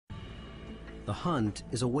The hunt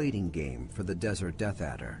is a waiting game for the desert death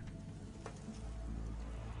adder.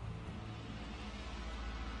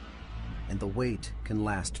 And the wait can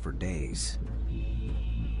last for days.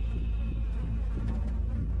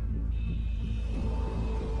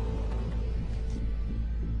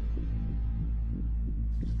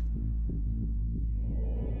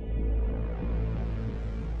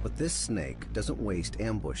 But this snake doesn't waste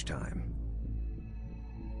ambush time.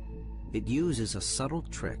 It uses a subtle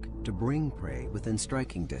trick to bring prey within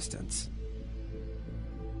striking distance.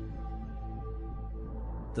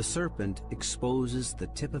 The serpent exposes the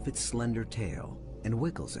tip of its slender tail and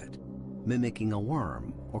wiggles it, mimicking a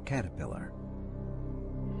worm or caterpillar.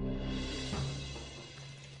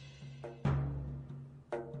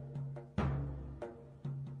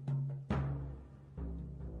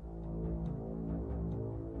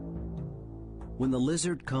 When the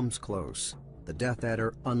lizard comes close, the death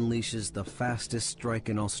adder unleashes the fastest strike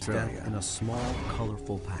in Australia in a small,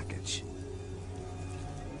 colorful package.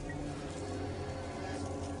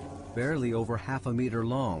 Barely over half a meter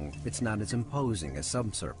long, it's not as imposing as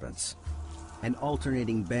some serpents. And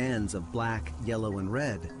alternating bands of black, yellow, and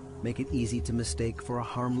red make it easy to mistake for a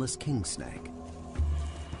harmless king snake.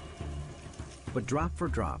 But drop for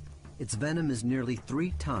drop, its venom is nearly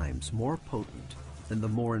 3 times more potent than the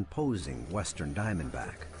more imposing western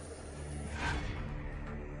diamondback.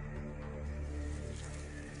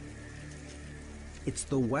 It's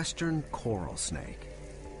the western coral snake.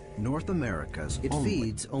 North America's, it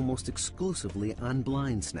feeds almost exclusively on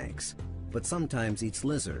blind snakes, but sometimes eats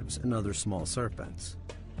lizards and other small serpents.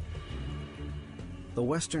 The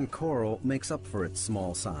western coral makes up for its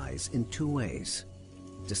small size in 2 ways: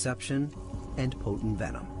 deception and potent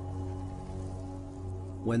venom.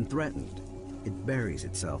 When threatened, it buries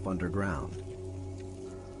itself underground.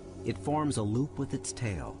 It forms a loop with its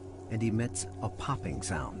tail and emits a popping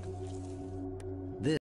sound,